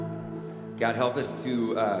God, help us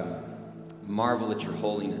to marvel at your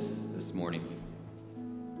holiness this morning.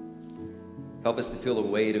 Help us to feel the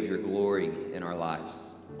weight of your glory in our lives.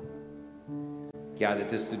 God, that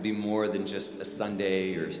this would be more than just a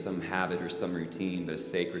Sunday or some habit or some routine, but a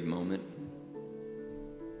sacred moment.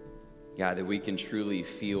 God, that we can truly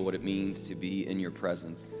feel what it means to be in your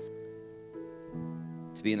presence,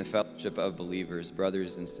 to be in the fellowship of believers,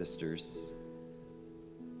 brothers and sisters,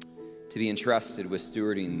 to be entrusted with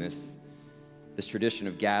stewarding this tradition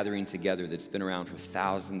of gathering together that's been around for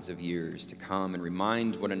thousands of years, to come and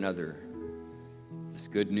remind one another this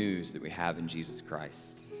good news that we have in Jesus Christ.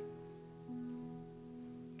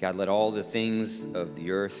 God, let all the things of the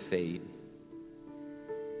earth fade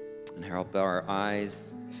and help our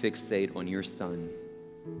eyes fixate on your Son,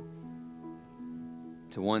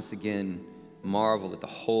 to once again marvel at the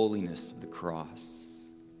holiness of the cross,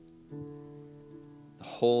 the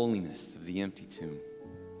holiness of the empty tomb.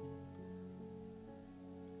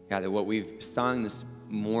 God, that what we've sung this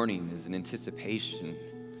morning is an anticipation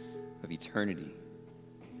of eternity,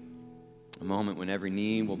 a moment when every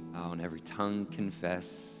knee will bow and every tongue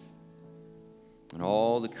confess, and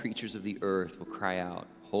all the creatures of the earth will cry out,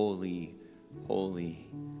 holy, holy,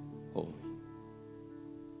 holy.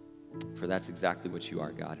 For that's exactly what you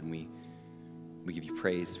are, God, and we give you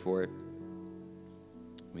praise for it.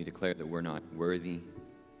 We declare that we're not worthy,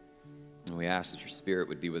 and we ask that your Spirit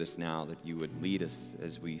would be with us now, that you would lead us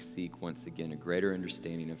as we seek once again a greater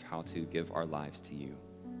understanding of how to give our lives to you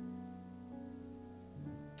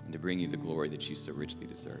and to bring you the glory that you so richly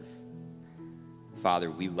deserve.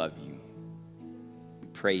 Father, we love you. We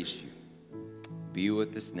praise you. Be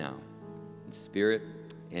with us now in spirit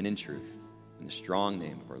and in truth. In the strong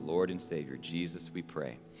name of our Lord and Savior, Jesus, we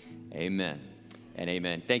pray. Amen and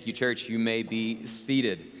amen. Thank you, church. You may be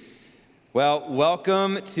seated. Well,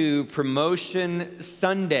 welcome to Promotion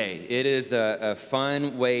Sunday. It is a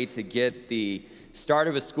fun way to get the start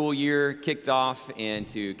of a school year kicked off and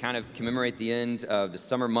to kind of commemorate the end of the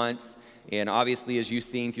summer months. And obviously, as you've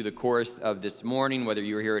seen through the course of this morning, whether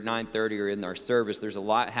you were here at 9:30 or in our service, there's a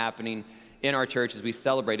lot happening in our church as we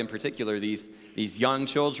celebrate, in particular, these young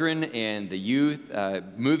children and the youth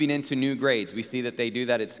moving into new grades. We see that they do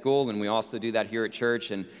that at school, and we also do that here at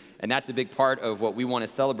church, and that's a big part of what we want to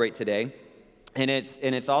celebrate today. And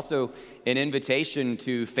it's also an invitation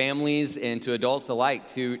to families and to adults alike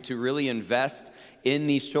to really invest in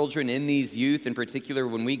these children, in these youth. In particular,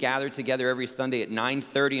 when we gather together every Sunday at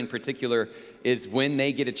 9:30 in particular is when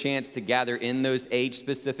they get a chance to gather in those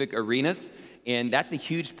age-specific arenas. And that's a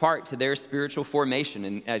huge part to their spiritual formation.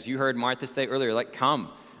 And as you heard Martha say earlier, come.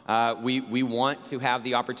 We want to have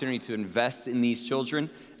the opportunity to invest in these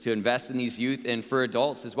children, to invest in these youth, and for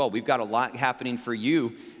adults as well. We've got a lot happening for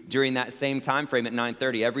you during that same time frame at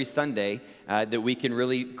 9:30 every Sunday that we can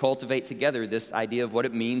really cultivate together this idea of what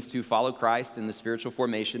it means to follow Christ and the spiritual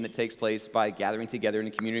formation that takes place by gathering together in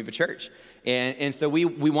the community of a church. And so we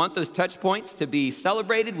want those touch points to be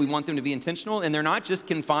celebrated. We want them to be intentional, and they're not just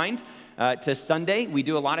confined to Sunday. We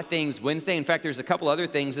do a lot of things Wednesday. In fact, there's a couple other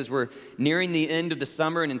things as we're nearing the end of the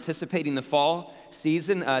summer and anticipating the fall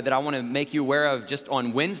season that I want to make you aware of just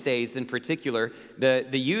on Wednesdays in particular. The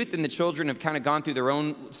youth and the children have kind of gone through their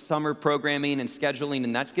own summer programming and scheduling,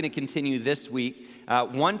 and that's going to continue this week.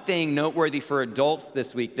 One thing noteworthy for adults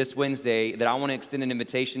this week, this Wednesday, that I want to extend an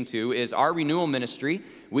invitation to is our renewal ministry.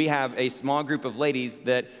 We have a small group of ladies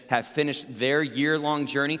that have finished their year-long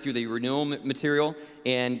journey through the renewal material,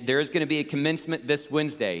 and there's going to be a commencement this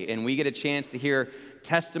Wednesday, and we get a chance to hear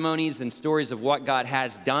testimonies and stories of what God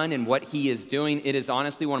has done and what He is doing. It is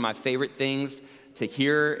honestly one of my favorite things to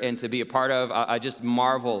hear and to be a part of. I just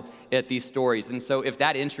marvel at these stories. And so if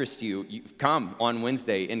that interests you, come on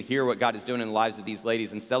Wednesday and hear what God is doing in the lives of these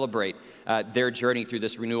ladies and celebrate their journey through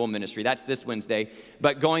this renewal ministry. That's this Wednesday.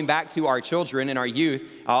 But going back to our children and our youth,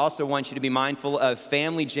 I also want you to be mindful of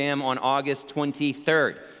Family Jam on August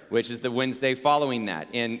 23rd, which is the Wednesday following that.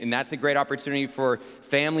 And that's a great opportunity for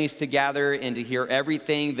families to gather and to hear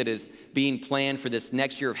everything that is being planned for this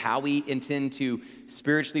next year of how we intend to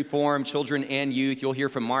spiritually form children and youth. You'll hear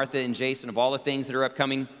from Martha and Jason of all the things that are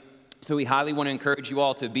upcoming. So we highly want to encourage you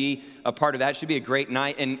all to be a part of that. It should be a great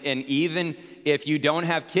night. And even if you don't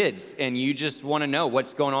have kids and you just want to know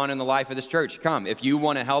what's going on in the life of this church, come. If you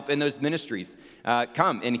want to help in those ministries,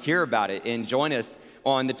 come and hear about it and join us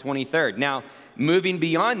on the 23rd. Now, moving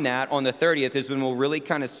beyond that, on the 30th is when we'll really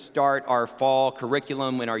kind of start our fall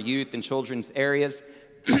curriculum in our youth and children's areas.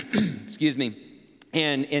 Excuse me.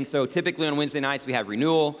 And so typically on Wednesday nights we have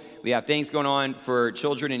renewal, we have things going on for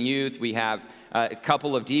children and youth, we have a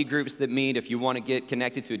couple of D groups that meet. If you want to get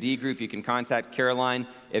connected to a D group, you can contact Caroline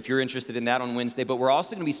if you're interested in that on Wednesday. But we're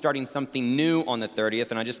also going to be starting something new on the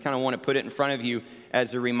 30th, and I just kind of want to put it in front of you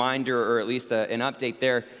as a reminder, or at least an update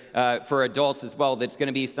there for adults as well. That's going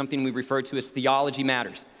to be something we refer to as Theology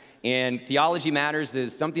Matters. And Theology Matters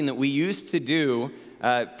is something that we used to do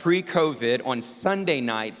pre-COVID on Sunday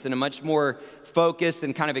nights in a much more focused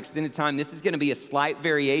and kind of extended time. This is going to be a slight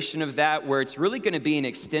variation of that, where it's really going to be an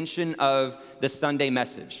extension of the Sunday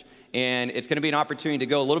message. And it's going to be an opportunity to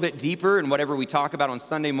go a little bit deeper in whatever we talk about on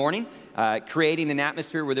Sunday morning, creating an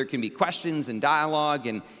atmosphere where there can be questions and dialogue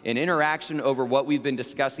and interaction over what we've been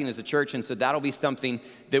discussing as a church. And so that'll be something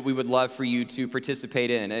that we would love for you to participate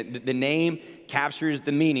in. The name captures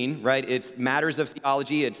the meaning, right? It's matters of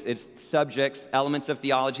theology. It's subjects, elements of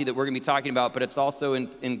theology that we're going to be talking about, but it's also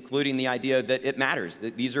including the idea that it matters,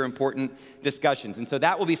 that these are important discussions. And so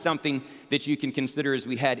that will be something that you can consider as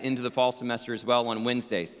we head into the fall semester as well on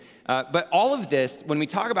Wednesdays. But all of this, when we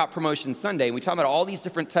talk about Promotion Sunday, we talk about all these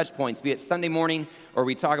different touch points, be it Sunday morning or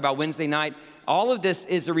we talk about Wednesday night, all of this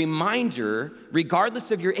is a reminder,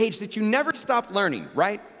 regardless of your age, that you never stop learning,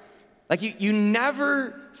 right? Like you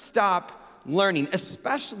never stop learning,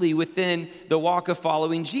 especially within the walk of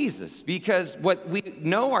following Jesus, because what we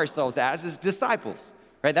know ourselves as is disciples,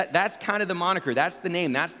 right? That's kind of the moniker, that's the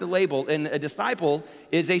name, that's the label, and a disciple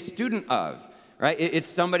is a student of, right? It's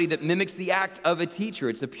somebody that mimics the act of a teacher.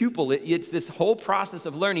 It's a pupil. It's this whole process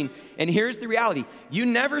of learning. And here's the reality. You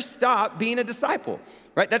never stop being a disciple,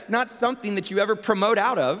 right? That's not something that you ever promote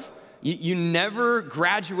out of. You never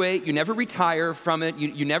graduate. You never retire from it.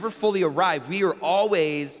 You never fully arrive. We are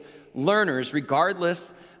always learners,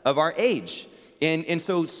 regardless of our age. And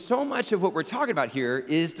so much of what we're talking about here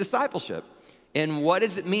is discipleship. And what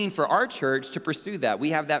does it mean for our church to pursue that? We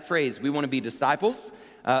have that phrase. We want to be disciples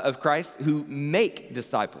of Christ who make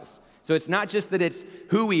disciples. So it's not just that it's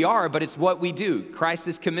who we are, but it's what we do. Christ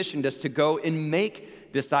has commissioned us to go and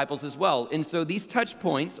make disciples as well. And so these touch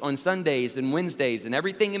points on Sundays and Wednesdays and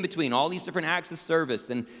everything in between, all these different acts of service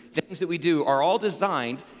and things that we do are all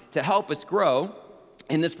designed to help us grow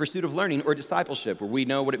in this pursuit of learning or discipleship, where we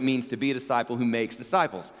know what it means to be a disciple who makes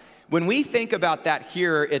disciples. When we think about that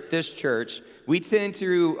here at this church, we tend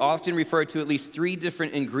to often refer to at least 3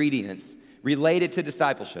 different ingredients related to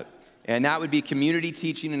discipleship, and that would be community,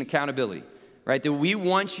 teaching, and accountability, right? That we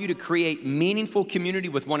want you to create meaningful community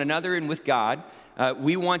with one another and with God.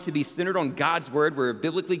 We want to be centered on God's word. We're a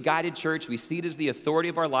biblically guided church. We see it as the authority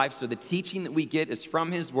of our life, so the teaching that we get is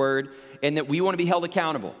from his word, and that we want to be held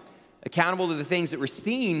accountable to the things that we're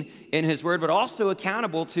seeing in his word, but also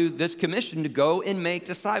accountable to this commission to go and make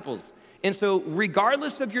disciples. And so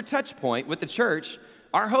regardless of your touch point with the church,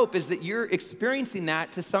 our hope is that you're experiencing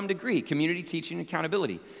that to some degree, community, teaching, and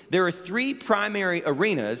accountability. There are 3 primary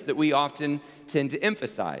arenas that we often tend to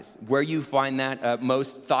emphasize, where you find that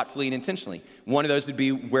most thoughtfully and intentionally. One of those would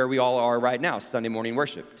be where we all are right now, Sunday morning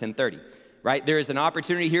worship, 10:30. Right? There is an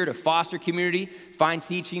opportunity here to foster community, find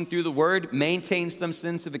teaching through the word, maintain some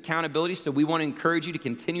sense of accountability. So we want to encourage you to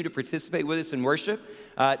continue to participate with us in worship.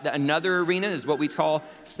 Another arena is what we call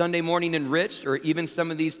Sunday morning enriched, or even some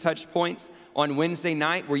of these touch points on Wednesday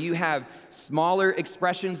night, where you have smaller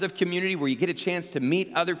expressions of community, where you get a chance to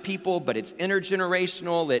meet other people, but it's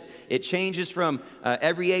intergenerational. It changes from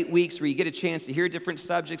every 8 weeks, where you get a chance to hear different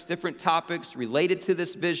subjects, different topics related to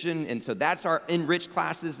this vision. And so that's our enriched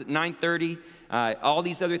classes at 9:30. All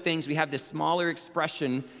these other things, we have this smaller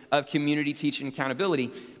expression of community, teaching,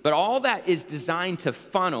 accountability. But all that is designed to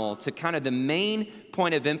funnel to kind of the main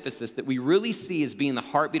point of emphasis that we really see as being the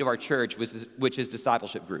heartbeat of our church, which is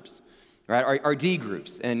discipleship groups. Right, our D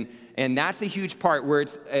groups, and that's a huge part where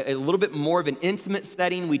it's a little bit more of an intimate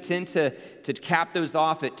setting. We tend to cap those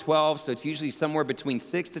off at 12, so it's usually somewhere between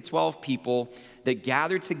 6 to 12 people that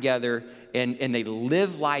gather together and they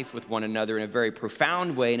live life with one another in a very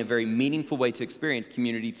profound way, in a very meaningful way to experience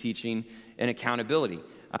community, teaching, and accountability.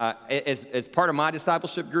 As part of my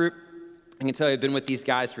discipleship group, I can tell you I've been with these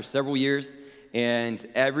guys for several years, and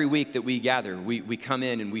every week that we gather, we come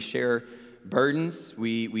in and we share burdens,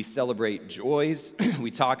 we celebrate joys, we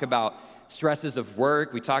talk about stresses of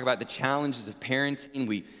work, we talk about the challenges of parenting,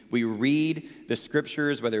 we read the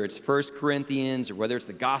scriptures, whether it's 1 Corinthians or whether it's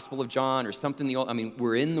the Gospel of John or something,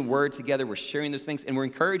 we're in the Word together, we're sharing those things, and we're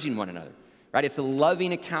encouraging one another, right? It's a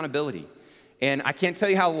loving accountability. And I can't tell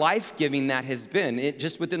you how life-giving that has been.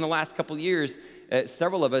 Just within the last couple of years,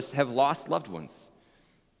 several of us have lost loved ones.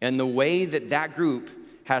 And the way that group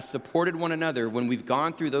has supported one another when we've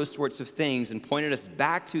gone through those sorts of things and pointed us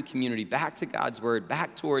back to community, back to God's word,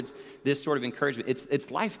 back towards this sort of encouragement,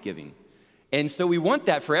 it's life-giving. And so we want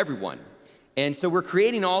that for everyone. And so we're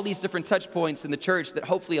creating all these different touch points in the church that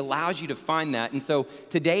hopefully allows you to find that. And so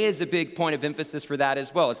today is a big point of emphasis for that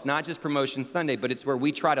as well. It's not just Promotion Sunday, but it's where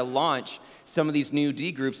we try to launch some of these new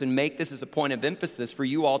D groups and make this as a point of emphasis for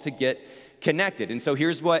you all to get connected. And so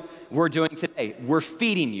here's what we're doing today. We're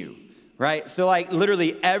feeding you, right? So like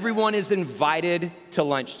literally everyone is invited to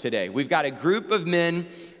lunch today. We've got a group of men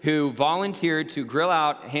who volunteered to grill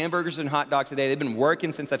out hamburgers and hot dogs today. They've been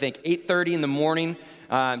working since I think 8:30 in the morning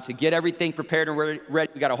to get everything prepared and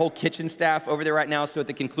ready. We got a whole kitchen staff over there right now. So at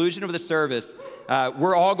the conclusion of the service,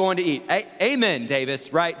 we're all going to eat. Amen,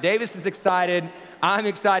 Davis, right? Davis is excited. I'm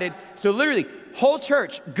excited. So literally, whole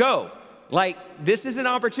church, go. Like, this is an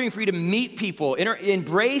opportunity for you to meet people,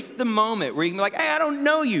 embrace the moment where you can be like, hey, I don't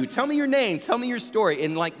know you. Tell me your name. Tell me your story.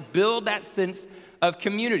 And like build that sense of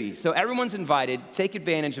community. So everyone's invited. Take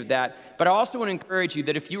advantage of that. But I also want to encourage you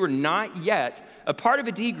that if you are not yet a part of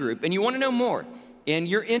a D group and you want to know more and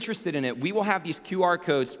you're interested in it, we will have these QR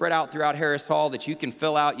codes spread out throughout Harris Hall that you can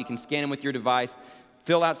fill out. You can scan them with your device.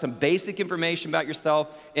 Fill out some basic information about yourself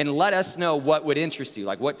and let us know what would interest you,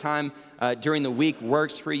 like what time during the week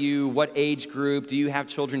works for you, what age group, do you have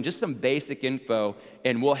children, just some basic info,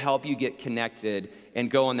 and we'll help you get connected and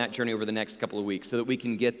go on that journey over the next couple of weeks so that we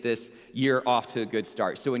can get this year off to a good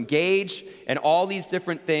start. So engage in all these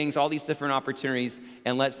different things, all these different opportunities,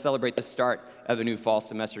 and let's celebrate the start of a new fall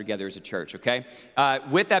semester together as a church, okay?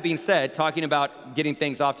 With that being said, talking about getting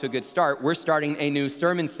things off to a good start, we're starting a new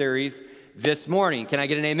sermon series this morning. Can I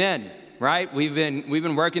get an amen? Right? We've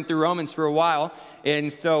been working through Romans for a while,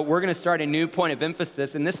 and so we're going to start a new point of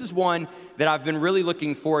emphasis, and this is one that I've been really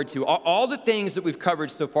looking forward to. All the things that we've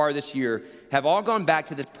covered so far this year have all gone back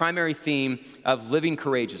to this primary theme of living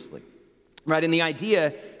courageously. Right? And the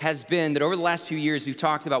idea has been that over the last few years, we've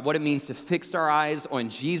talked about what it means to fix our eyes on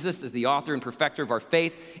Jesus as the author and perfecter of our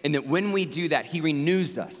faith, and that when we do that, he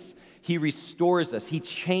renews us, he restores us, he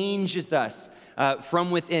changes us from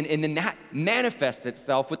within, and then that manifests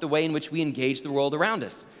itself with the way in which we engage the world around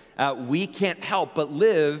us. We can't help but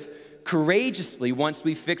live courageously once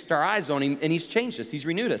we've fixed our eyes on him, and he's changed us, he's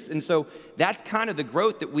renewed us. And so that's kind of the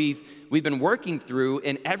growth that we've been working through,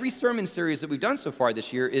 and every sermon series that we've done so far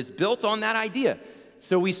this year is built on that idea.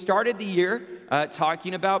 So we started the year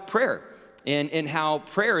talking about prayer, and how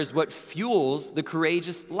prayer is what fuels the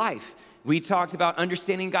courageous life. We talked about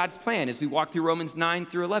understanding God's plan as we walk through Romans 9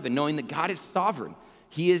 through 11, knowing that God is sovereign.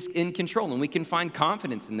 He is in control, and we can find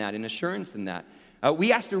confidence in that and assurance in that.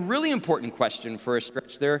 We asked a really important question for a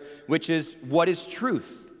stretch there, which is, what is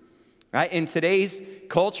truth? Right? In today's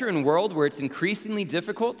culture and world where it's increasingly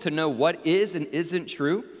difficult to know what is and isn't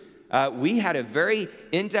true, we had a very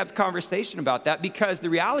in-depth conversation about that, because the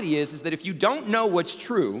reality is that if you don't know what's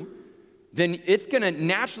true, then it's going to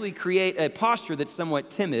naturally create a posture that's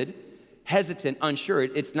somewhat timid, hesitant, unsure.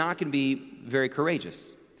 It's not going to be very courageous.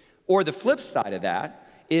 Or the flip side of that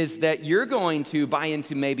is that you're going to buy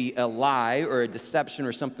into maybe a lie or a deception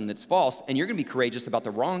or something that's false, and you're going to be courageous about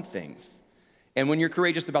the wrong things. And when you're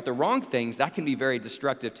courageous about the wrong things, that can be very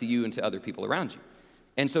destructive to you and to other people around you.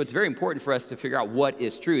 And so it's very important for us to figure out what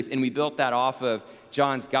is truth. And we built that off of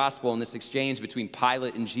John's gospel and this exchange between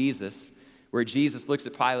Pilate and Jesus, where Jesus looks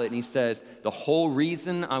at Pilate and he says, the whole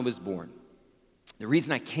reason I was born, the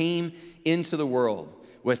reason I came into the world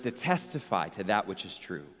was to testify to that which is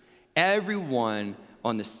true. Everyone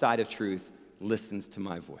on the side of truth listens to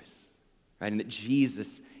my voice, right? And that Jesus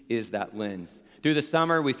is that lens. Through the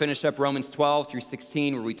summer, we finished up Romans 12 through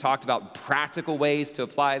 16, where we talked about practical ways to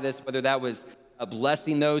apply this, whether that was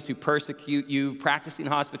blessing those who persecute you, practicing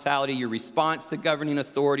hospitality, your response to governing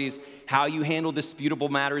authorities, how you handle disputable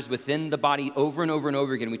matters within the body over and over and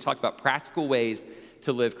over again. We talked about practical ways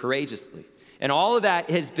to live courageously. And all of that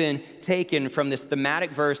has been taken from this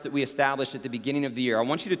thematic verse that we established at the beginning of the year. I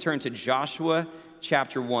want you to turn to Joshua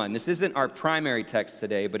chapter 1. This isn't our primary text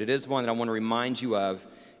today, but it is one that I want to remind you of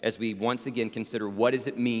as we once again consider what does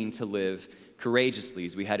it mean to live courageously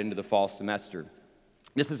as we head into the fall semester.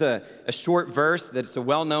 This is a short verse that's a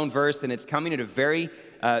well-known verse, and it's coming at a very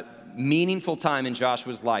meaningful time in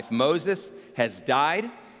Joshua's life. Moses has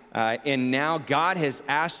died. And now God has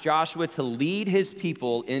asked Joshua to lead his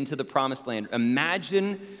people into the promised land.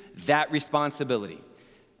 Imagine that responsibility.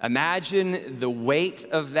 Imagine the weight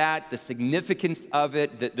of that, the significance of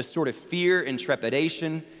it, the sort of fear and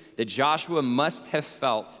trepidation that Joshua must have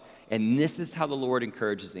felt. And this is how the Lord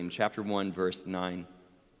encourages him. Chapter 1, verse 9.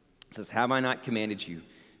 It says, have I not commanded you?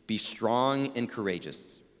 Be strong and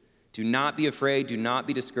courageous. Do not be afraid, do not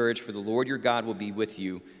be discouraged, for the Lord your God will be with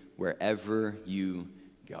you wherever you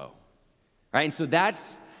go. Right? And so that's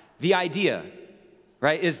the idea,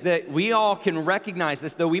 right? Is that we all can recognize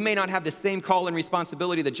this, though we may not have the same call and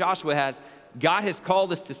responsibility that Joshua has. God has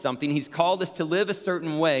called us to something. He's called us to live a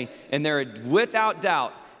certain way, and there are, without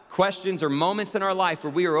doubt, questions or moments in our life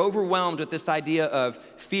where we are overwhelmed with this idea of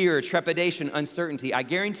fear, trepidation, uncertainty. I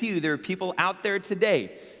guarantee you there are people out there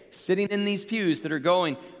today sitting in these pews that are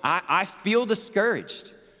going, I feel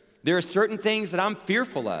discouraged. There are certain things that I'm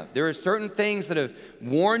fearful of. There are certain things that have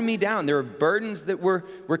worn me down. There are burdens that we're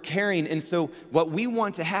carrying. And so what we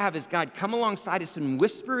want to have is God come alongside us and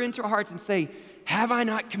whisper into our hearts and say, have I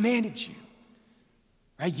not commanded you?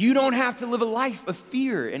 Right? You don't have to live a life of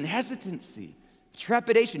fear and hesitancy,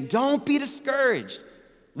 trepidation. Don't be discouraged.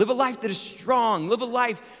 Live a life that is strong. Live a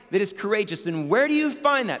life that is courageous. And where do you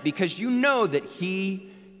find that? Because you know that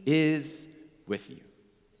He is with you.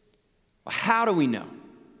 Well, how do we know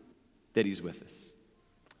that He's with us?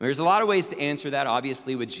 There's a lot of ways to answer that.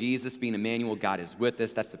 Obviously, with Jesus being Emmanuel, God is with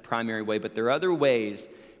us. That's the primary way. But there are other ways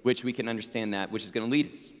which we can understand that, which is going to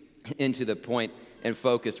lead us into the point and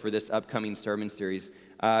focus for this upcoming sermon series.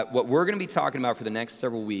 What we're going to be talking about for the next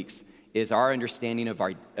several weeks is our understanding of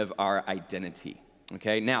our identity.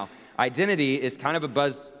 Okay, now, identity is kind of a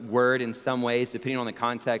buzzword in some ways, depending on the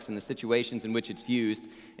context and the situations in which it's used.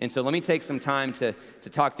 And so let me take some time to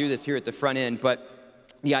talk through this here at the front end. But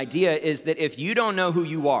the idea is that if you don't know who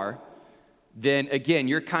you are, then again,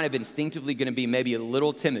 you're kind of instinctively going to be maybe a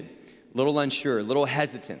little timid, a little unsure, a little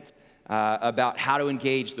hesitant about how to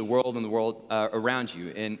engage the world and the world around you.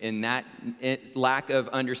 And that lack of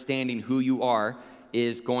understanding who you are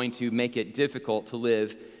is going to make it difficult to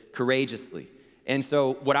live courageously. And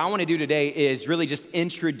so what I want to do today is really just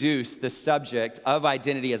introduce the subject of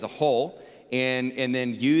identity as a whole and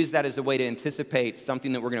then use that as a way to anticipate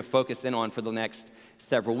something that we're going to focus in on for the next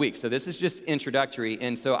several weeks. So this is just introductory.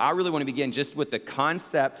 And so I really want to begin just with the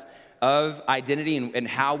concept of identity and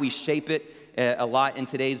how we shape it a lot in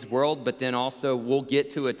today's world, but then also we'll get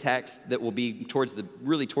to a text that will be towards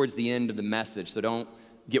the end of the message. So don't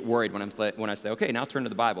get worried when I say, okay, now turn to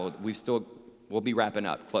the Bible. We'll be wrapping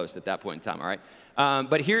up close at that point in time, all right?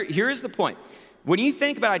 But here's the point. When you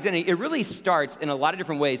think about identity, it really starts in a lot of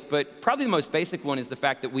different ways, but probably the most basic one is the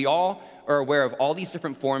fact that we all are aware of all these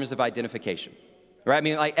different forms of identification, right? I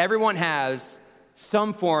mean, like everyone has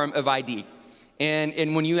some form of ID.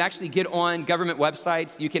 And when you actually get on government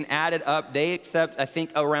websites, you can add it up. They accept, I think,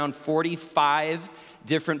 around 45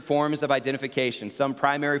 different forms of identification, some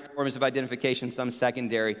primary forms of identification, some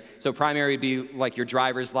secondary. So primary would be like your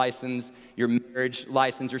driver's license, your marriage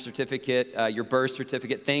license or certificate, your birth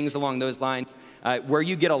certificate, things along those lines. Where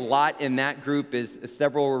you get a lot in that group is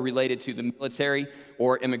several are related to the military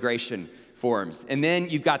or immigration forms. And then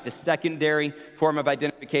you've got the secondary form of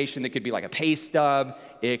identification that could be like a pay stub,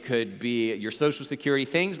 it could be your social security,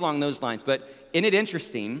 things along those lines. But isn't it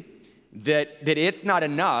interesting that it's not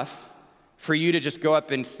enough for you to just go up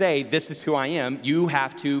and say, this is who I am? You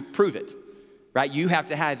have to prove it, right? You have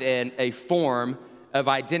to have a form of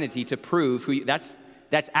identity to prove who you, that's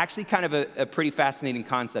actually kind of a pretty fascinating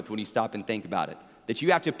concept when you stop and think about it, that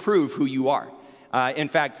you have to prove who you are. In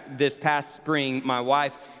fact, this past spring, my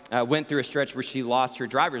wife went through a stretch where she lost her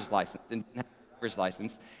driver's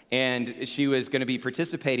license and she was going to be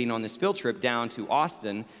participating on this field trip down to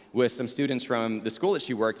Austin with some students from the school that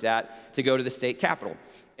she works at to go to the state capitol.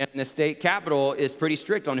 And the state capitol is pretty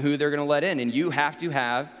strict on who they're going to let in, and you have to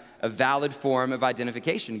have a valid form of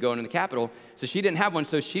identification going to the capitol. So she didn't have one,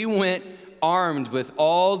 so she went armed with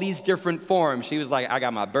all these different forms. She was like, I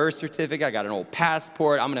got my birth certificate, I got an old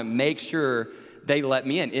passport, I'm going to make sure they let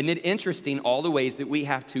me in. Isn't it interesting all the ways that we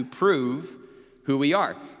have to prove who we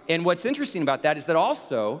are? And what's interesting about that is that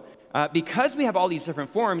also, because we have all these different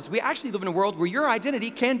forms, we actually live in a world where your identity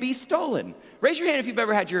can be stolen. Raise your hand if you've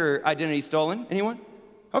ever had your identity stolen. Anyone?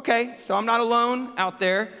 Okay, so I'm not alone out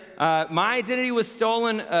there. My identity was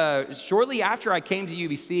stolen shortly after I came to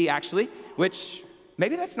UBC, actually, which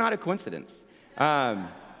maybe that's not a coincidence. I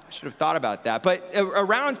should have thought about that. But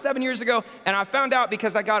around 7 years ago, and I found out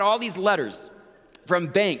because I got all these letters from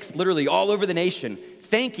banks literally all over the nation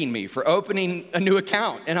thanking me for opening a new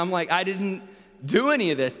account. And I'm like, I didn't do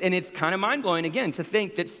any of this. And it's kind of mind-blowing, again, to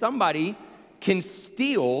think that somebody can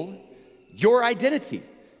steal your identity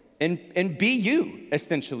and be you,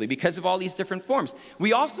 essentially, because of all these different forms.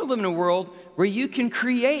 We also live in a world where you can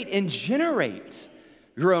create and generate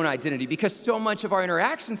your own identity because so much of our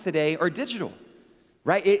interactions today are digital,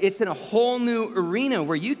 right? It's in a whole new arena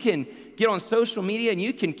where you can get on social media and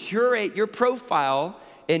you can curate your profile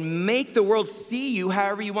and make the world see you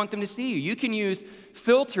however you want them to see you. You can use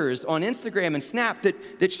filters on Instagram and Snap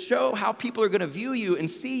that show how people are going to view you and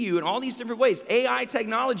see you in all these different ways. AI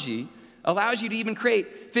technology allows you to even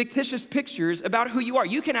create fictitious pictures about who you are.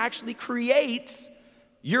 You can actually create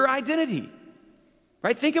your identity.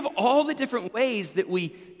 right? Think of all the different ways that we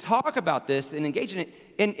talk about this and engage in it.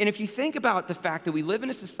 And if you think about the fact that we live in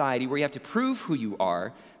a society where you have to prove who you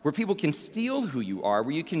are, where people can steal who you are,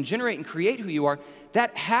 where you can generate and create who you are,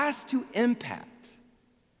 that has to impact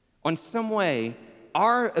on some way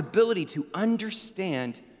our ability to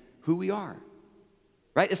understand who we are,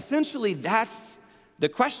 right? Essentially, that's the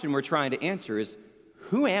question we're trying to answer is,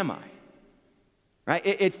 who am I? Right?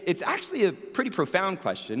 It's actually a pretty profound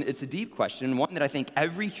question. It's a deep question, one that I think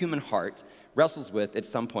every human heart wrestles with at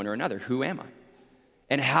some point or another. Who am I?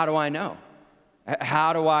 And how do I know?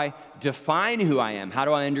 How do I define who I am? How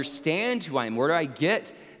do I understand who I am? Where do I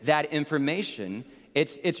get that information?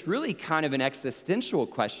 It's really kind of an existential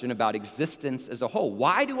question about existence as a whole.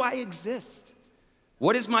 Why do I exist?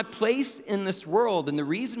 What is my place in this world and the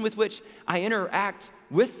reason with which I interact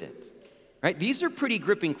with it? Right? These are pretty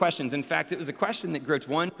gripping questions. In fact, it was a question that gripped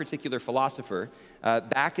one particular philosopher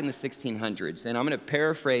back in the 1600s. And I'm going to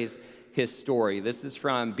paraphrase his story. This is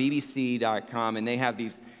from BBC.com, and they have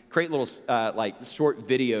these great little short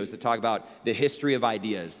videos that talk about the history of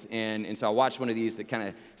ideas. And so I watched one of these that kind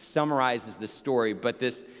of summarizes this story. But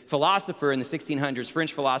this philosopher in the 1600s,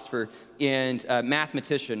 French philosopher and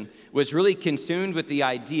mathematician, was really consumed with the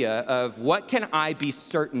idea of what can I be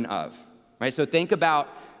certain of? Right? So think about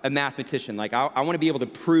a mathematician. Like, I want to be able to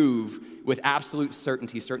prove with absolute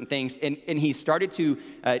certainty certain things. And he started to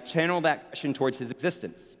channel that question towards his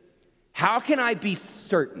existence. How can I be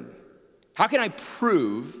certain? How can I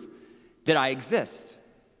prove that I exist?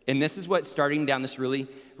 And this is what's starting down this really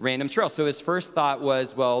random trail. So his first thought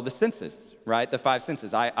was, well, the senses, right? The five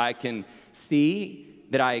senses. I can see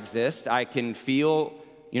that I exist. I can feel,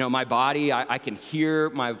 my body. I can hear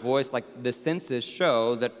my voice. Like, the senses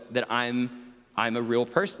show that I'm a real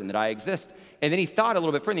person, that I exist. And then he thought a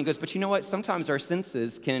little bit further, and he goes, but you know what? Sometimes our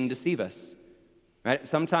senses can deceive us, right?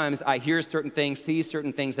 Sometimes I hear certain things, see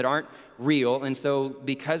certain things that aren't real, and so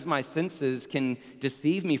because my senses can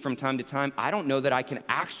deceive me from time to time, I don't know that I can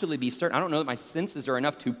actually be certain. I don't know that my senses are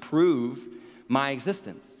enough to prove my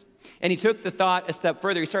existence. And he took the thought a step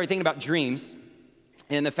further. He started thinking about dreams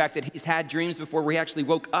and the fact that he's had dreams before where he actually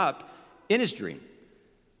woke up in his dream.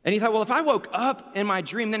 And he thought, well, if I woke up in my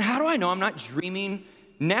dream, then how do I know I'm not dreaming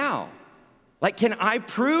now? Like, can I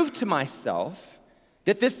prove to myself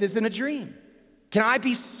that this isn't a dream? Can I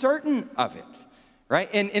be certain of it, right?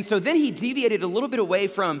 And so then he deviated a little bit away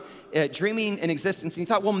from dreaming and existence, and he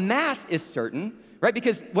thought, well, math is certain, right?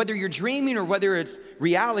 Because whether you're dreaming or whether it's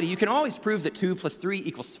reality, you can always prove that 2 +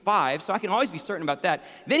 3 = 5, so I can always be certain about that.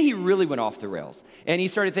 Then he really went off the rails, and he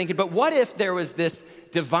started thinking, but what if there was this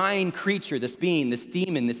divine creature, this being, this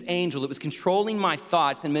demon, this angel that was controlling my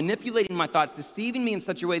thoughts and manipulating my thoughts, deceiving me in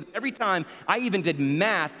such a way that every time I even did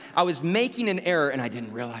math, I was making an error and I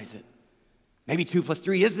didn't realize it. Maybe 2 +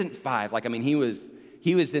 3 isn't 5.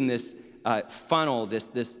 He was in this funnel,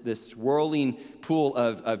 this swirling pool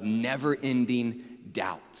of never-ending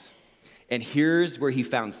doubt. And here's where he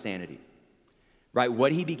found sanity, right?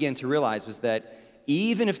 What he began to realize was that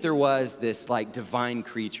even if there was this divine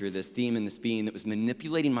creature, this demon, this being that was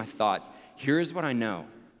manipulating my thoughts, here's what I know.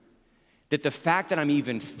 That the fact that I'm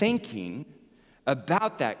even thinking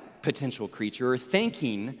about that potential creature, or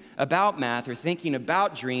thinking about math, or thinking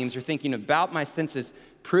about dreams, or thinking about my senses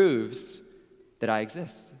proves that I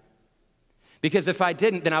exist. Because if I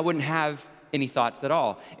didn't, then I wouldn't have any thoughts at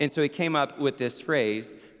all. And so he came up with this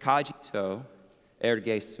phrase, cogito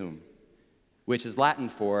ergo sum, which is Latin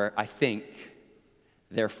for I think,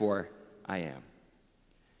 therefore I am.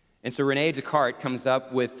 And so Rene Descartes comes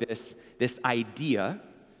up with this idea,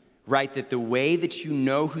 right, that the way that you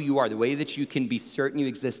know who you are, the way that you can be certain you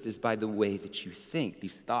exist is by the way that you think,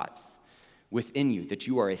 these thoughts within you, that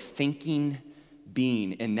you are a thinking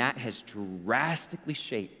being, and that has drastically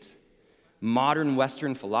shaped modern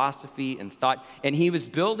Western philosophy and thought. And he was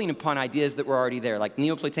building upon ideas that were already there, like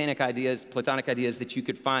Neoplatonic ideas, Platonic ideas that you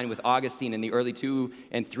could find with Augustine in the early 200s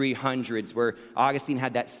and 300s, where Augustine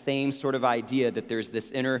had that same sort of idea that there's this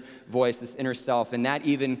inner voice, this inner self, and that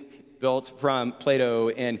even built from Plato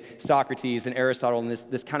and Socrates and Aristotle and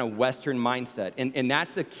this kind of Western mindset. And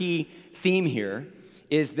that's a key theme here,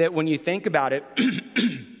 is that when you think about it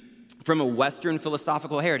from a Western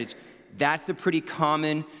philosophical heritage, that's a pretty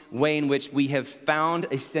common way in which we have found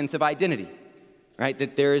a sense of identity, right?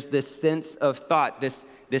 That there is this sense of thought, this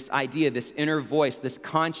idea, this inner voice, this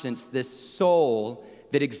conscience, this soul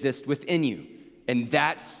that exists within you. And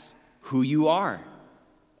that's who you are.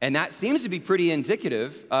 And that seems to be pretty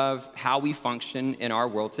indicative of how we function in our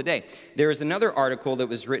world today. There is another article that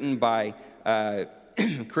was written by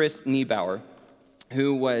Chris Niebauer,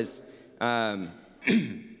 who was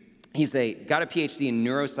He's got a PhD in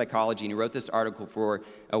neuropsychology, and he wrote this article for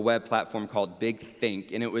a web platform called Big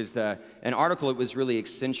Think. And it was an article that was really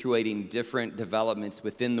accentuating different developments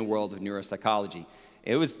within the world of neuropsychology.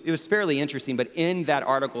 It was fairly interesting, but in that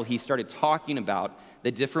article, he started talking about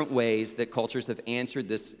the different ways that cultures have answered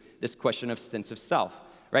this question of sense of self,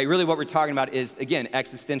 right? Really what we're talking about is, again,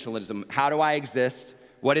 existentialism. How do I exist?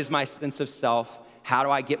 What is my sense of self? How do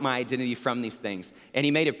I get my identity from these things? And he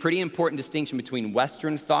made a pretty important distinction between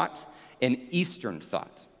Western thought and Eastern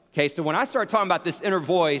thought. Okay, so when I start talking about this inner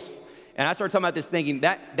voice, and I start talking about this thinking,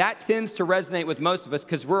 that tends to resonate with most of us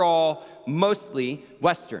because we're all mostly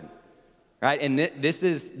Western. Right? And this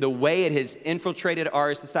is the way it has infiltrated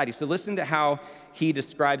our society. So listen to how he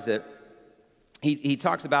describes it. He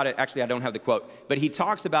talks about it, actually I don't have the quote, but he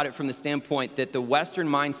talks about it from the standpoint that the Western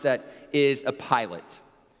mindset is a pilot,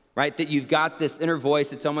 right? That you've got this inner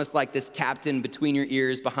voice, it's almost like this captain between your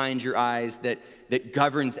ears, behind your eyes, that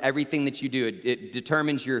governs everything that you do. It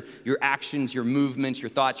determines your actions, your movements, your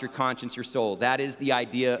thoughts, your conscience, your soul. That is the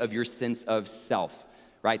idea of your sense of self,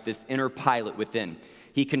 right? This inner pilot within.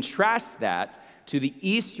 He contrasts that to the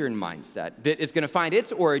Eastern mindset that is going to find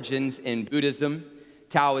its origins in Buddhism,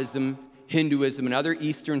 Taoism, Hinduism, and other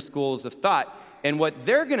Eastern schools of thought. And what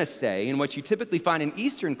they're going to say, and what you typically find in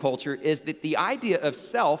Eastern culture, is that the idea of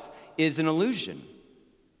self is an illusion.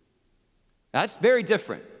 That's very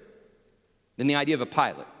different than the idea of a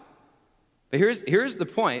pilot. But here's the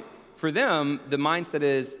point. For them, the mindset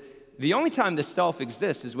is the only time the self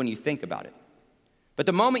exists is when you think about it. But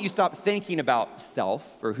the moment you stop thinking about self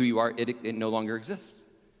or who you are, it no longer exists.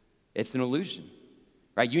 It's an illusion,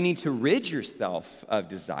 right? You need to rid yourself of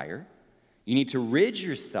desire. You need to rid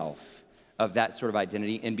yourself of that sort of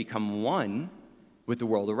identity and become one with the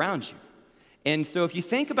world around you. And so if you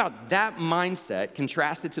think about that mindset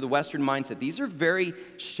contrasted to the Western mindset, these are very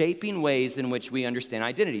shaping ways in which we understand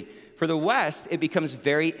identity. For the West, it becomes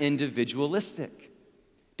very individualistic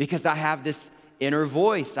because I have this inner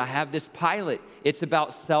voice. I have this pilot. It's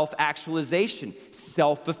about self-actualization,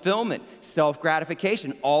 self-fulfillment,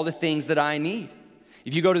 self-gratification, all the things that I need.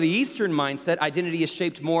 If you go to the Eastern mindset, identity is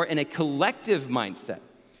shaped more in a collective mindset,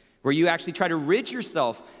 where you actually try to rid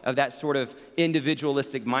yourself of that sort of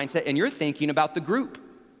individualistic mindset, and you're thinking about the group.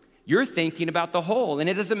 You're thinking about the whole, and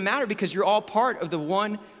it doesn't matter because you're all part of the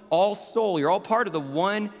one all soul. You're all part of the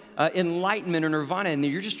one enlightenment or nirvana, and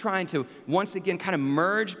you're just trying to, once again, kind of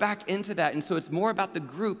merge back into that, and so it's more about the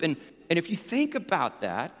group. And if you think about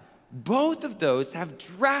that, both of those have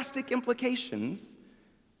drastic implications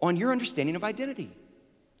on your understanding of identity,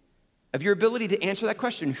 of your ability to answer that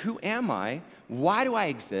question, who am I? Why do I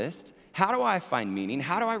exist? How do I find meaning?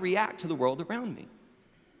 How do I react to the world around me?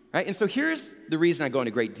 Right? And so here's the reason I go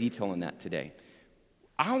into great detail on that today.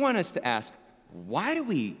 I want us to ask, why do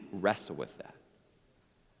we wrestle with that?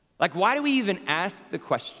 Like, why do we even ask the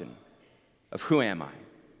question of who am I?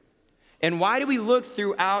 And why do we look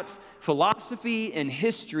throughout philosophy and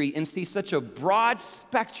history and see such a broad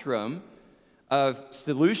spectrum of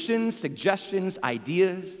solutions, suggestions,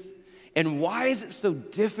 ideas? And why is it so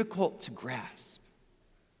difficult to grasp?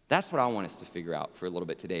 That's what I want us to figure out for a little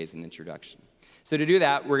bit today as an introduction. So to do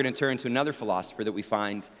that, we're going to turn to another philosopher that we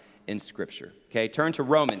find in Scripture. Okay, turn to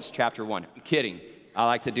Romans chapter 1. I'm kidding. I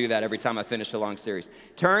like to do that every time I finish a long series.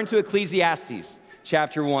 Turn to Ecclesiastes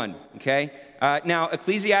chapter 1. Okay, now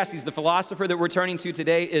Ecclesiastes, the philosopher that we're turning to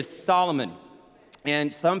today, is Solomon.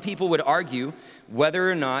 And some people would argue whether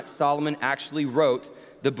or not Solomon actually wrote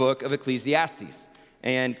the book of Ecclesiastes.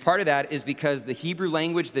 And part of that is because the Hebrew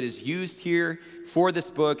language that is used here for this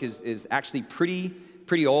book is actually pretty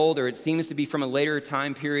old, or it seems to be from a later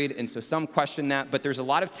time period, and so some question that, but there's a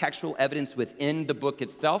lot of textual evidence within the book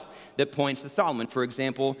itself that points to Solomon. For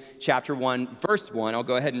example, chapter 1, verse 1, I'll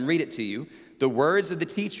go ahead and read it to you. The words of the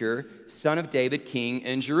teacher, son of David, king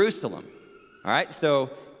in Jerusalem. All right, so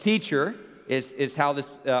teacher is how this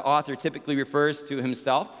author typically refers to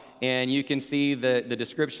himself. And you can see the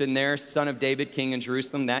description there, son of David, king in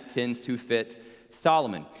Jerusalem. That tends to fit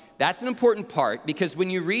Solomon. That's an important part because when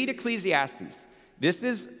you read Ecclesiastes, this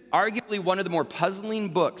is arguably one of the more puzzling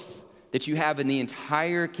books that you have in the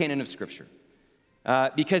entire canon of Scripture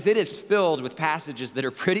because it is filled with passages that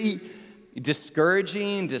are pretty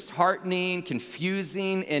discouraging, disheartening,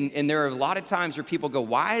 confusing, and there are a lot of times where people go,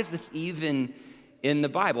 why is this even in the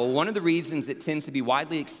Bible? One of the reasons it tends to be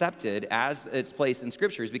widely accepted as its place in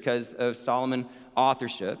Scripture is because of Solomon's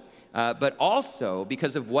authorship, but also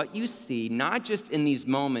because of what you see, not just in these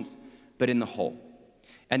moments, but in the whole.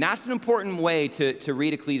 And that's an important way to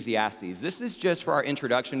read Ecclesiastes. This is just for our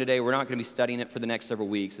introduction today. We're not going to be studying it for the next several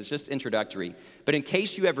weeks. It's just introductory. But in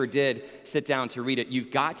case you ever did sit down to read it, you've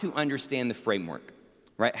got to understand the framework,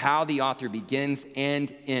 right? How the author begins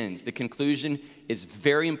and ends. The conclusion is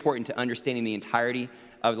very important to understanding the entirety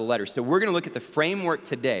of the letter. So we're going to look at the framework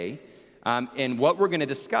today, and what we're going to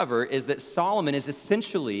discover is that Solomon is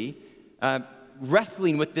essentially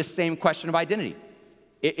wrestling with this same question of identity.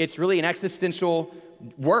 It's really an existential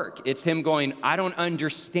work. It's him going, I don't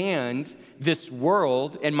understand this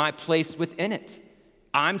world and my place within it.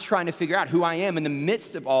 I'm trying to figure out who I am in the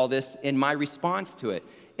midst of all this and my response to it.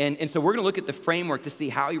 And so we're going to look at the framework to see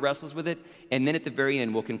how he wrestles with it, and then at the very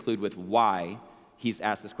end, we'll conclude with why he's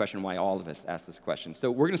asked this question, why all of us ask this question. So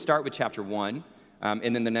we're going to start with chapter 1,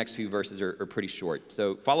 and then the next few verses are pretty short.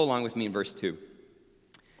 So follow along with me in verse 2.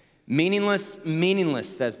 Meaningless, meaningless,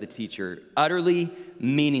 says the teacher, utterly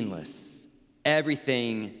meaningless.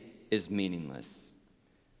 Everything is meaningless.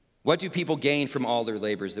 What do people gain from all their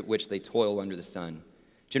labors at which they toil under the sun?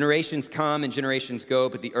 Generations come and generations go,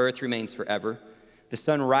 but the earth remains forever. The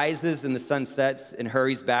sun rises and the sun sets and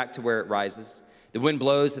hurries back to where it rises. The wind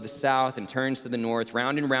blows to the south and turns to the north.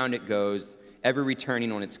 Round and round it goes, ever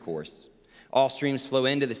returning on its course. All streams flow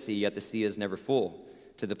into the sea, yet the sea is never full.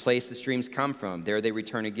 To the place the streams come from, there they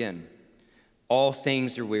return again. All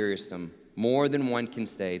things are wearisome, more than one can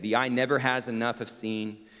say. The eye never has enough of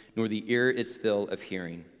seeing, nor the ear is full of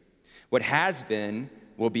hearing. What has been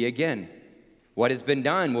will be again. What has been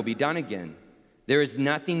done will be done again. There is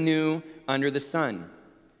nothing new under the sun.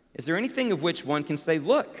 Is there anything of which one can say,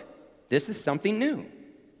 look, this is something new?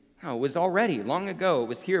 No, it was already, long ago. It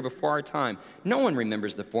was here before our time. No one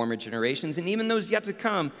remembers the former generations, and even those yet to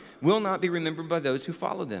come will not be remembered by those who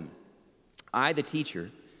follow them. I, the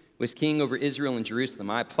teacher, was king over Israel and Jerusalem.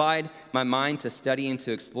 I applied my mind to study and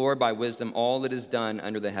to explore by wisdom all that is done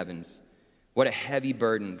under the heavens. What a heavy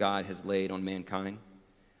burden God has laid on mankind.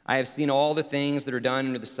 I have seen all the things that are done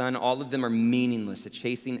under the sun. All of them are meaningless, a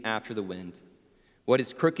chasing after the wind. What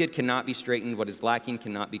is crooked cannot be straightened. What is lacking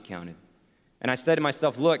cannot be counted. And I said to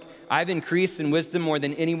myself, look, I've increased in wisdom more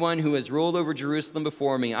than anyone who has ruled over Jerusalem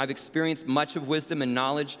before me. I've experienced much of wisdom and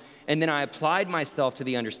knowledge, and then I applied myself to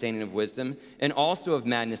the understanding of wisdom and also of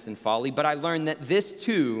madness and folly. But I learned that this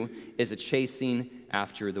too is a chasing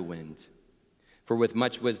after the wind. For with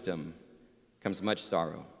much wisdom comes much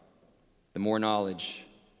sorrow. The more knowledge,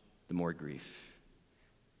 the more grief.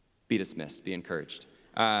 Be dismissed, be encouraged.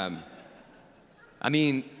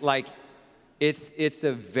 It's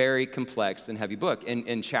a very complex and heavy book.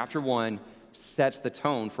 And chapter 1 sets the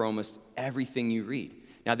tone for almost everything you read.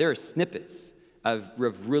 Now, there are snippets of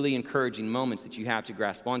really encouraging moments that you have to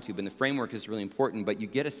grasp onto, but the framework is really important. But you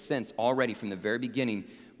get a sense already from the very beginning,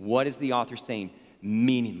 what is the author saying?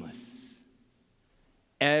 Meaningless.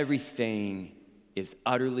 Everything is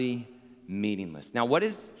utterly meaningless. Now, what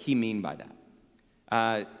does he mean by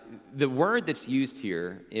that? The word that's used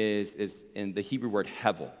here is in the Hebrew word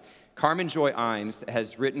hevel. Carmen Joy Imes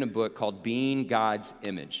has written a book called Being God's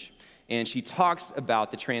Image, and she talks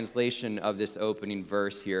about the translation of this opening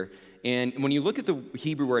verse here. And when you look at the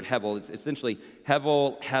Hebrew word hevel, it's essentially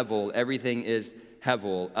hevel, everything is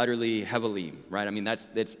hevel, utterly hevelim, right? I mean,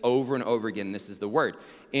 that's over and over again, this is the word.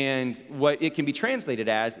 And what it can be translated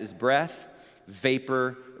as is breath,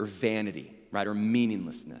 vapor, or vanity, right, or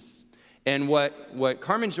meaninglessness. And what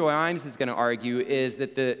Carmen Joy Imes is going to argue is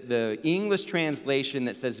that the English translation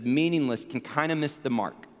that says meaningless can kind of miss the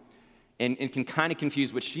mark and can kind of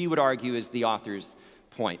confuse what she would argue is the author's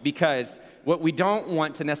point. Because what we don't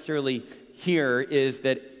want to necessarily hear is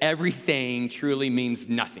that everything truly means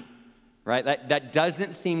nothing, right? That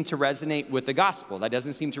doesn't seem to resonate with the gospel. That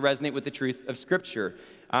doesn't seem to resonate with the truth of Scripture.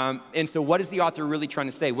 And so what is the author really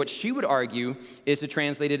trying to say? What she would argue is to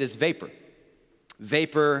translate it as vapor.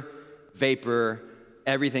 Vapor,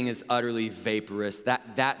 everything is utterly vaporous,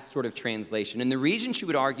 that sort of translation. And the reason she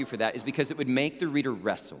would argue for that is because it would make the reader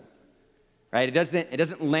wrestle, right? It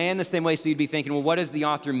doesn't land the same way, so you'd be thinking, well, what does the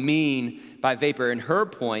author mean by vapor? And her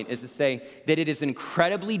point is to say that it is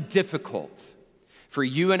incredibly difficult for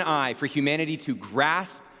you and I, for humanity to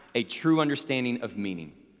grasp a true understanding of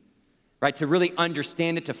meaning, right? To really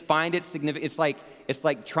understand it, to find it significant. It's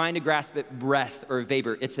like trying to grasp it breath or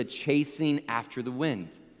vapor. It's a chasing after the wind.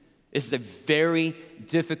 This is a very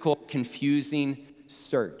difficult, confusing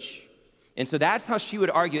search. And so that's how she would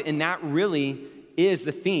argue, and that really is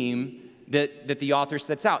the theme that the author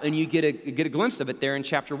sets out. And you get a glimpse of it there in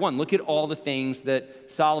chapter 1. Look at all the things that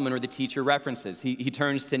Solomon or the teacher references. He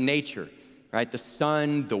turns to nature, right? The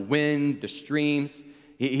sun, the wind, the streams.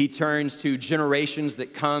 He turns to generations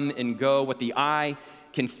that come and go, what the eye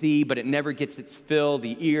can see, but it never gets its fill.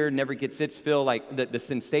 The ear never gets its fill, like the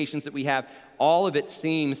sensations that we have. All of it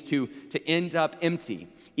seems to end up empty.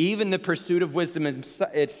 Even the pursuit of wisdom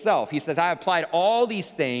itself. He says, I applied all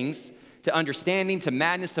these things to understanding, to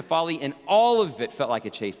madness, to folly, and all of it felt like a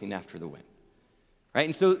chasing after the wind. Right?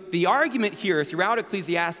 And so the argument here throughout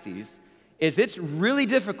Ecclesiastes is it's really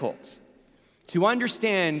difficult to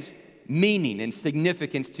understand meaning and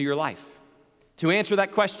significance to your life. To answer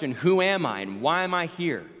that question, who am I and why am I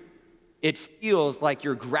here? It feels like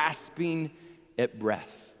you're grasping at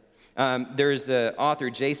breath. There's an author,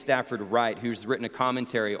 J. Stafford Wright, who's written a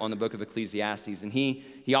commentary on the book of Ecclesiastes, and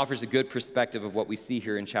he offers a good perspective of what we see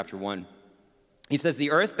here in chapter 1. He says,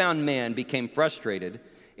 the earthbound man became frustrated,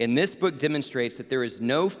 and this book demonstrates that there is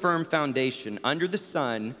no firm foundation under the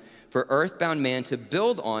sun for earthbound man to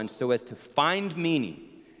build on so as to find meaning,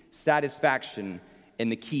 satisfaction,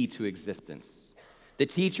 and the key to existence. The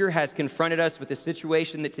teacher has confronted us with a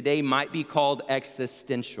situation that today might be called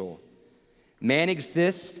existential. Man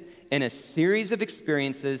exists in a series of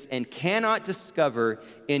experiences and cannot discover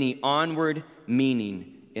any onward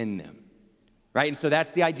meaning in them. Right? And so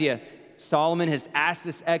that's the idea. Solomon has asked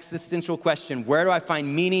this existential question: where do I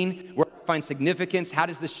find meaning? Where do I find significance? How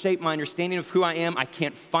does this shape my understanding of who I am? I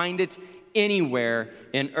can't find it anywhere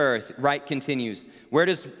in earth. Wright continues, where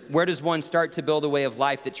does one start to build a way of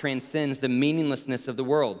life that transcends the meaninglessness of the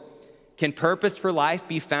world? Can purpose for life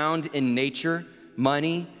be found in nature,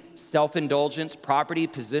 money, self-indulgence, property,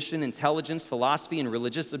 position, intelligence, philosophy, and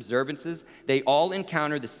religious observances? They all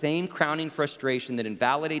encounter the same crowning frustration that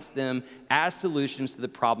invalidates them as solutions to the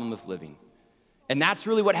problem of living. And that's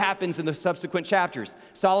really what happens in the subsequent chapters.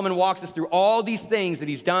 Solomon walks us through all these things that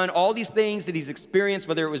he's done, all these things that he's experienced,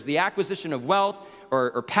 whether it was the acquisition of wealth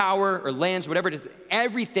or power or lands, whatever it is,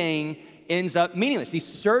 everything ends up meaningless. He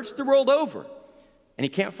searched the world over, and he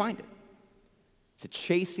can't find it. It's a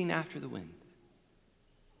chasing after the wind.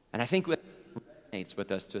 And I think it resonates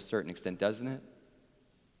with us to a certain extent, doesn't it?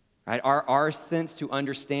 Right? Our sense to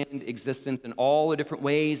understand existence in all the different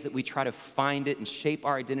ways that we try to find it and shape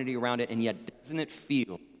our identity around it, and yet doesn't it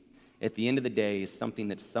feel, at the end of the day, is something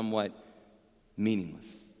that's somewhat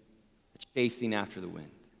meaningless, chasing after the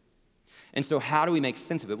wind. And so how do we make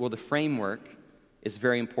sense of it? Well, the framework is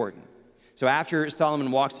very important. So after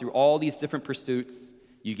Solomon walks through all these different pursuits,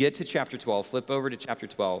 you get to chapter 12, flip over to chapter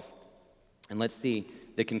 12, and let's see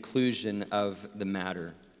the conclusion of the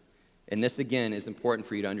matter. And this, again, is important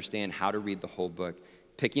for you to understand how to read the whole book.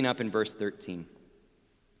 Picking up in verse 13.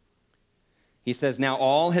 He says, now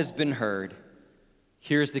all has been heard.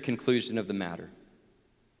 Here's the conclusion of the matter.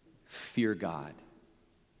 Fear God.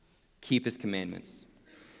 Keep his commandments.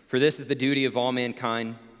 For this is the duty of all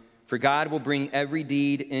mankind. For God will bring every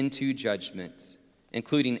deed into judgment,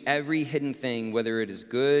 including every hidden thing, whether it is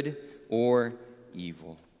good or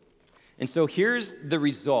evil. And so here's the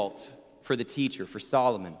result for the teacher, for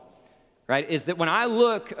Solomon. Right, is that when I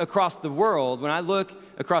look across the world, when I look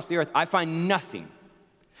across the earth, I find nothing.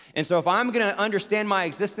 And so if I'm going to understand my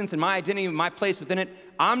existence and my identity and my place within it,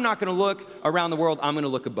 I'm not going to look around the world, I'm going to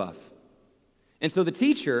look above. And so the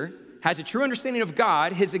teacher has a true understanding of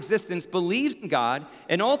God, his existence, believes in God,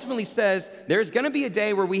 and ultimately says there's going to be a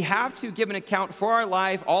day where we have to give an account for our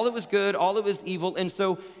life, all that was good, all that was evil, and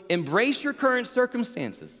so embrace your current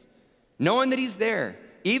circumstances, knowing that he's there.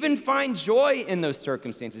 Even find joy in those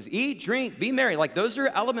circumstances. Eat, drink, be merry. Like, those are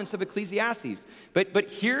elements of Ecclesiastes.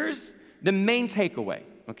 But here's the main takeaway,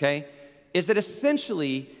 okay? Is that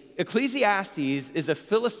essentially Ecclesiastes is a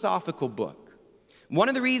philosophical book. One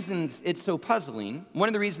of the reasons it's so puzzling, one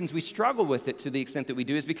of the reasons we struggle with it to the extent that we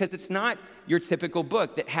do, is because it's not your typical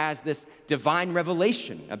book that has this divine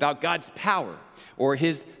revelation about God's power or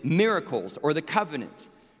his miracles or the covenant.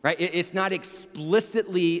 Right? It's not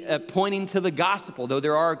explicitly pointing to the gospel, though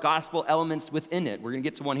there are gospel elements within it. We're going to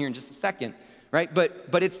get to one here in just a second, right?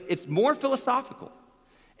 But it's more philosophical.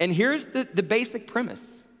 And here's the basic premise,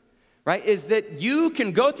 right? Is that you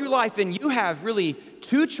can go through life and you have really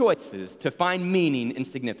two choices to find meaning and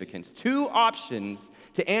significance, two options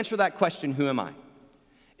to answer that question, who am I?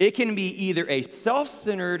 It can be either a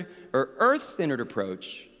self-centered or earth-centered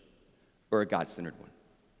approach or a God-centered one.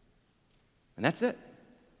 And that's it.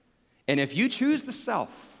 And if you choose the self,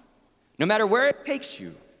 no matter where it takes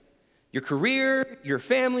you, your career, your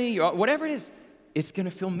family, whatever it is, it's going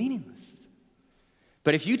to feel meaningless.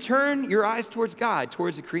 But if you turn your eyes towards God,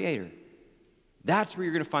 towards the Creator, that's where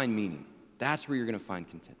you're going to find meaning. That's where you're going to find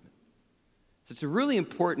contentment. So it's a really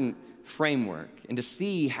important framework, and to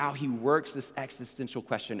see how he works this existential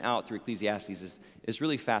question out through Ecclesiastes is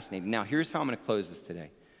really fascinating. Now, here's how I'm going to close this today.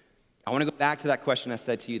 I want to go back to that question I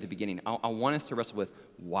said to you at the beginning. I want us to wrestle with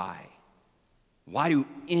why. Why do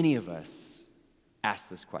any of us ask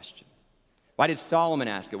this question? Why did Solomon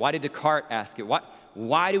ask it? Why did Descartes ask it?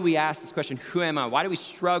 Why do we ask this question, who am I? Why do we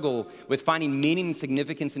struggle with finding meaning and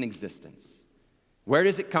significance in existence? Where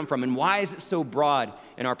does it come from? And why is it so broad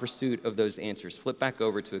in our pursuit of those answers? Flip back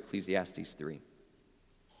over to Ecclesiastes 3.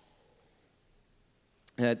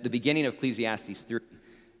 At the beginning of Ecclesiastes 3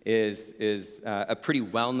 is a pretty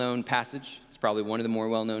well-known passage. It's probably one of the more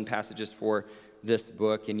well-known passages for this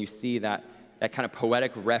book. And you see that kind of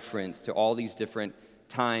poetic reference to all these different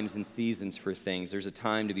times and seasons for things. There's a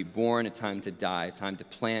time to be born, a time to die, a time to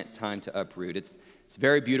plant, time to uproot. It's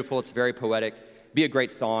very beautiful. It's very poetic. Be a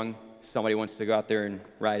great song if somebody wants to go out there and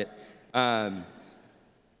write it.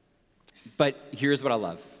 But here's what I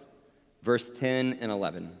love. Verse 10 and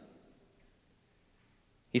 11.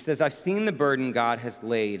 He says, I've seen the burden God has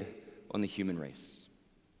laid on the human race.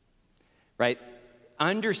 Right?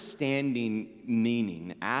 Understanding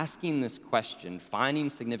meaning, asking this question, finding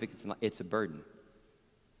significance in life, it's a burden.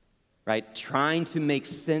 Right? Trying to make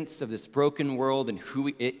sense of this broken world and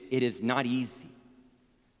it is not easy.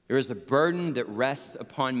 There is a burden that rests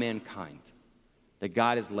upon mankind that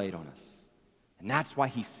God has laid on us. And that's why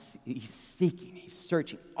he's seeking, he's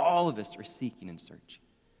searching. All of us are seeking and searching.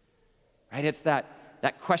 Right? It's that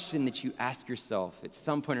question that you ask yourself at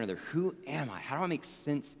some point or another, who am I? How do I make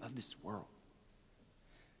sense of this world?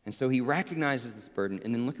 And so he recognizes this burden,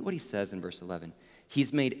 and then look at what he says in verse 11.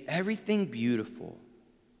 He's made everything beautiful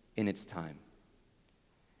in its time.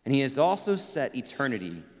 And he has also set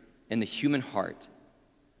eternity in the human heart,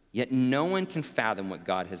 yet no one can fathom what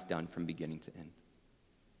God has done from beginning to end.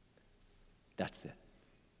 That's it.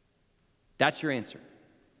 That's your answer.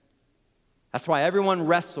 That's why everyone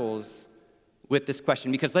wrestles with this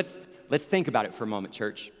question, because let's think about it for a moment,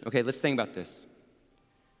 church. Okay, let's think about this.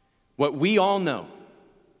 What we all know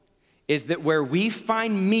is that where we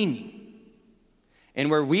find meaning and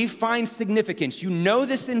where we find significance, you know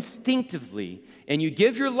this instinctively, and you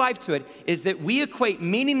give your life to it, is that we equate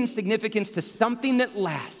meaning and significance to something that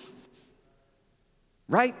lasts.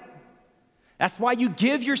 Right? That's why you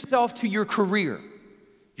give yourself to your career,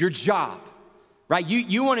 your job, right?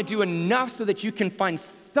 You want to do enough so that you can find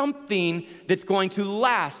something that's going to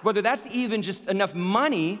last, whether that's even just enough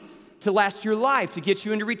money to last your life, to get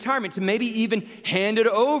you into retirement, to maybe even hand it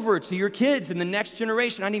over to your kids in the next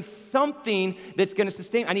generation. I need something that's going to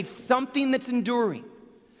sustain. I need something that's enduring.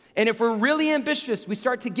 And if we're really ambitious, we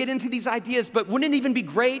start to get into these ideas, but wouldn't it even be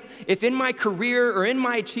great if in my career or in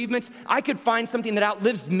my achievements, I could find something that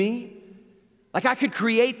outlives me? Like I could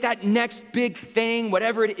create that next big thing,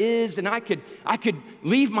 whatever it is, and I could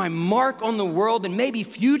leave my mark on the world, and maybe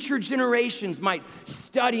future generations might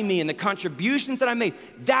study me and the contributions that I made.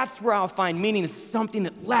 That's where I'll find meaning, is something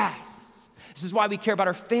that lasts. This is why we care about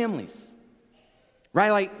our families,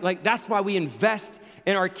 right? Like that's why we invest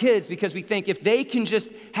in our kids, because we think if they can just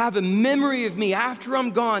have a memory of me after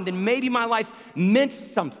I'm gone, then maybe my life meant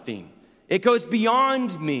something. It goes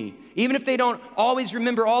beyond me. Even if they don't always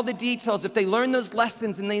remember all the details, if they learn those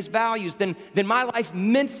lessons and these values, then my life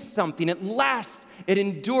meant something. It lasts, it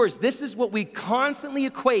endures. This is what we constantly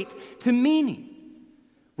equate to meaning.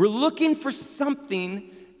 We're looking for something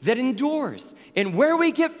that endures. And where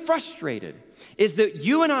we get frustrated is that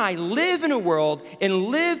you and I live in a world and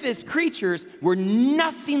live as creatures where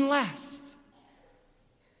nothing lasts.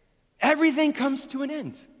 Everything comes to an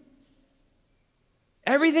end.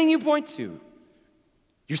 Everything you point to,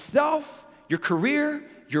 yourself, your career,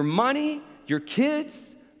 your money, your kids,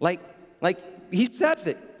 like he says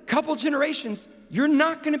it, couple generations, you're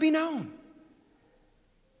not going to be known.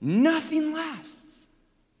 Nothing lasts.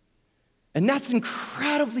 And that's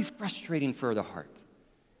incredibly frustrating for the heart,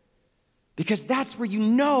 because that's where you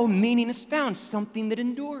know meaning is found, something that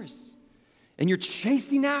endures. And you're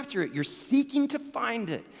chasing after it. You're seeking to find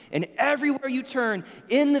it. And everywhere you turn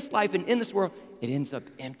in this life and in this world, it ends up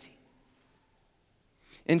empty.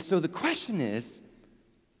 And so the question is,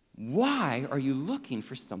 why are you looking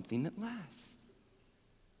for something that lasts?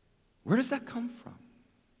 Where does that come from?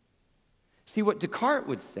 See, what Descartes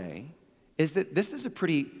would say is that this is a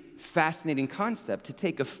pretty fascinating concept, to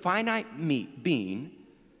take a finite being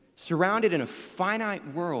surrounded in a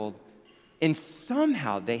finite world, and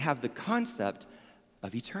somehow they have the concept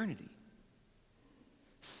of eternity.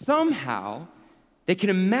 Somehow they can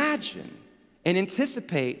imagine and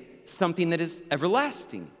anticipate something that is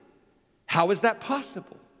everlasting. How is that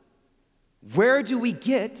possible? Where do we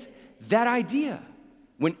get that idea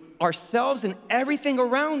when ourselves and everything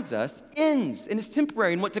around us ends and is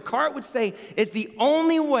temporary? And what Descartes would say is the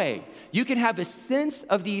only way you can have a sense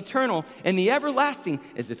of the eternal and the everlasting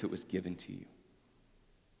is if it was given to you,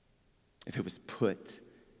 if it was put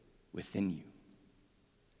within you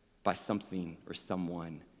by something or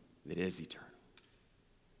someone that is eternal.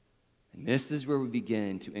 And this is where we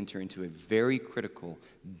begin to enter into a very critical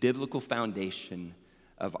biblical foundation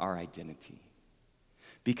of our identity.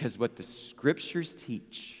 Because what the scriptures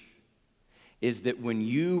teach is that when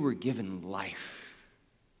you were given life,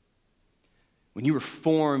 when you were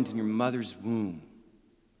formed in your mother's womb,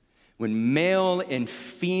 when male and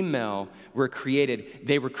female were created,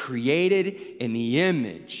 they were created in the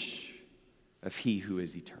image of He who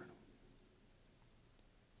is eternal.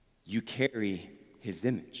 You carry His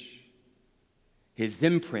image. His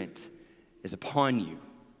imprint is upon you.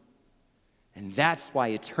 And that's why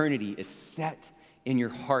eternity is set in your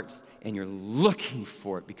hearts, and you're looking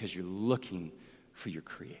for it because you're looking for your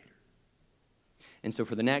Creator. And so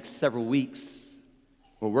for the next several weeks,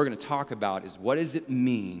 what we're going to talk about is, what does it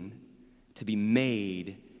mean to be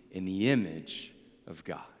made in the image of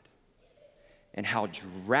God? And how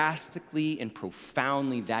drastically and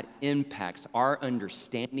profoundly that impacts our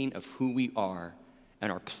understanding of who we are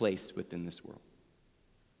and our place within this world.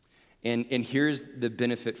 And here's the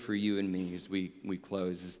benefit for you and me as we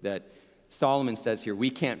close, is that Solomon says here, we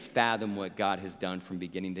can't fathom what God has done from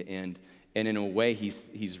beginning to end. And in a way,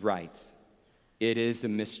 he's right. It is a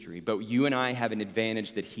mystery. But you and I have an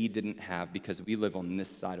advantage that he didn't have, because we live on this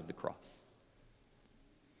side of the cross.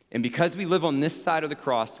 And because we live on this side of the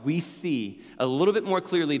cross, we see a little bit more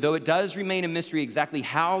clearly, though it does remain a mystery, exactly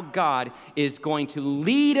how God is going to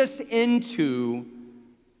lead us into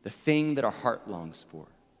the thing that our heart longs for.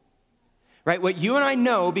 Right? What you and I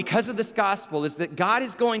know because of this gospel is that God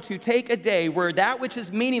is going to take a day where that which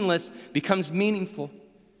is meaningless becomes meaningful.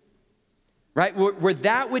 Right? Where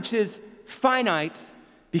that which is finite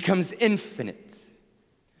becomes infinite.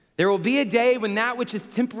 There will be a day when that which is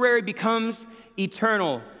temporary becomes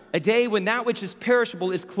eternal. A day when that which is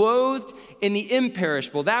perishable is clothed in the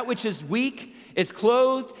imperishable. That which is weak is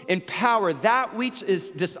clothed in power. That which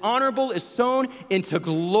is dishonorable is sown into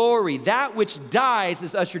glory. That which dies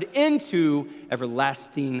is ushered into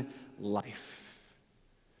everlasting life.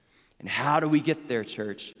 And how do we get there,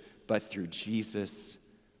 church? But through Jesus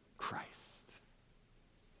Christ.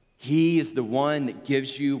 He is the one that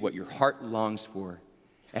gives you what your heart longs for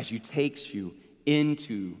as He takes you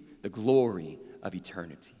into the glory of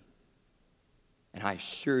eternity. And I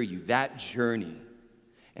assure you, that journey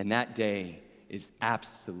and that day is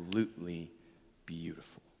absolutely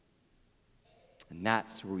beautiful. And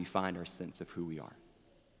that's where we find our sense of who we are.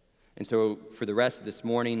 And so for the rest of this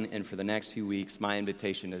morning and for the next few weeks, my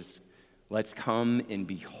invitation is, let's come and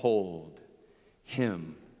behold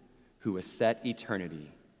Him who has set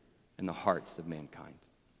eternity in the hearts of mankind.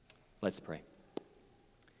 Let's pray.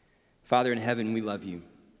 Father in heaven, we love you.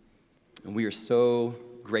 And we are so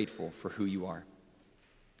grateful for who you are.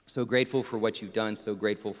 So grateful for what you've done, so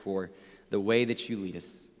grateful for the way that you lead us.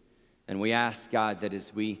 And we ask, God, that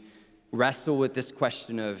as we wrestle with this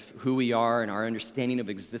question of who we are and our understanding of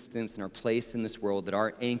existence and our place in this world, that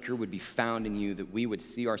our anchor would be found in you, that we would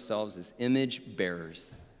see ourselves as image bearers.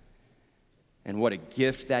 And what a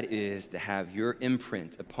gift that is to have your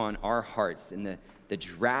imprint upon our hearts and the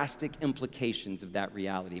drastic implications of that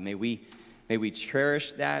reality. May we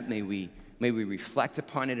cherish that. May we reflect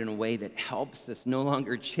upon it in a way that helps us no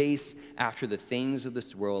longer chase after the things of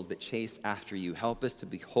this world, but chase after you. Help us to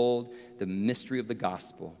behold the mystery of the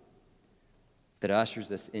gospel that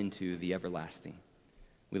ushers us into the everlasting.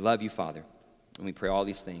 We love you, Father, and we pray all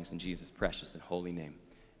these things in Jesus' precious and holy name.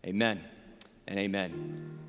 Amen and amen.